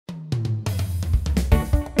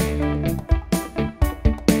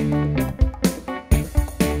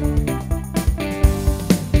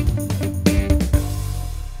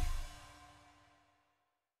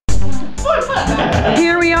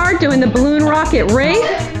the balloon rocket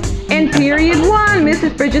race in period 1,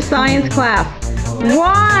 Mrs. Bridges' science class.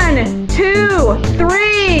 1, 2,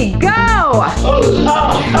 3, go! Alright,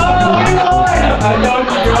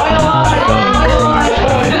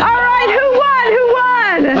 who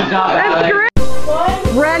won? That's great.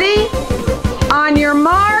 Ready? On your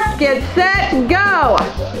mark, get set, go!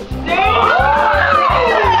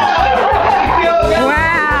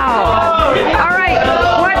 Wow! Alright,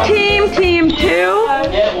 what team? Team 2?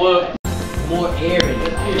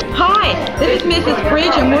 Hi, this is Mrs.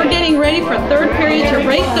 Bridge, and we're getting ready for third period to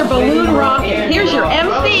race their balloon rocket. Here's your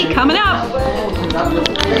MC coming up.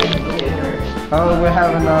 We're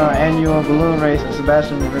having an annual balloon race at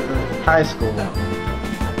Sebastian River High School.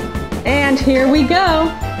 And here we go.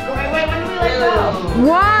 Wait, when do we let go?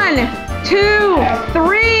 1, 2,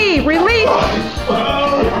 3, release.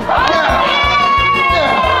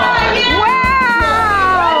 Wow!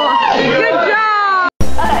 Good job!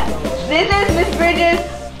 This is Miss Bridges'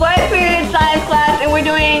 fourth period science class, and we're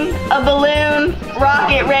doing a balloon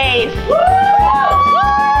rocket race.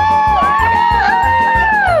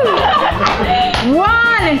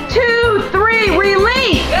 1, 2, 3,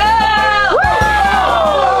 release.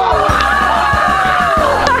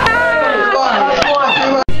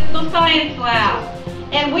 Science lab,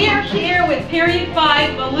 and we are here with period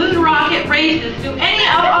 5 balloon rocket races. Do any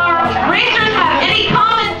of our racers have any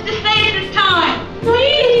comments to say at this time?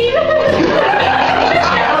 Please.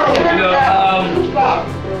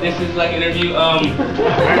 This is like interview. Our team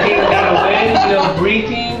gotta win. Bree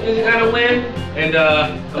team is gotta win. And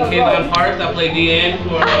I'm Kayvon Parks. I play DN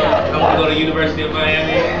for. I'm gonna go to University of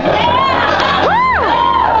Miami.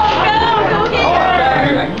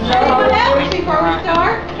 Before we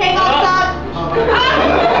start, Hang on, stop.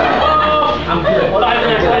 I'm good. 1,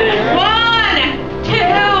 2,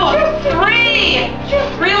 3,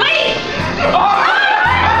 release.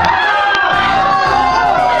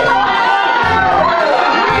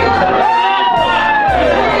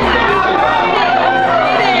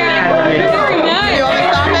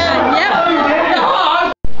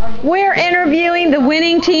 We're interviewing the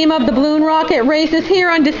winning team of the balloon rocket races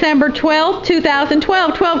here on December 12th,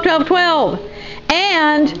 2012, 12.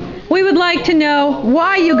 And we would like to know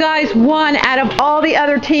why you guys won out of all the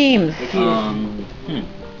other teams. I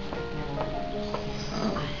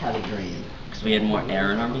had a dream. Because we had more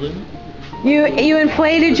air in our balloon. You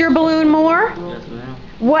inflated your balloon more? Yes, ma'am.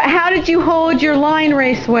 How did you hold your line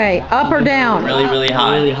raceway? Up or down? Really, really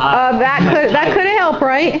high. Really high. That could help,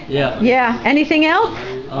 right? Yeah. Yeah. Anything else?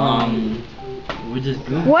 We just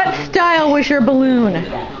good. What style was your balloon?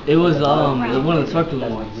 It was one of the circular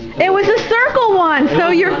ones. It was a circle one. So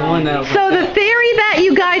the theory that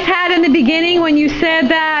you guys had in the beginning when you said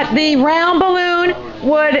that the round balloon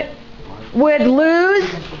would lose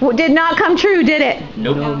did not come true, did it?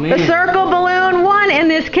 Nope. The circle balloon won in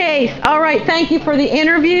this case. All right, thank you for the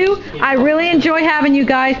interview. I really enjoy having you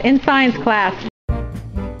guys in science class.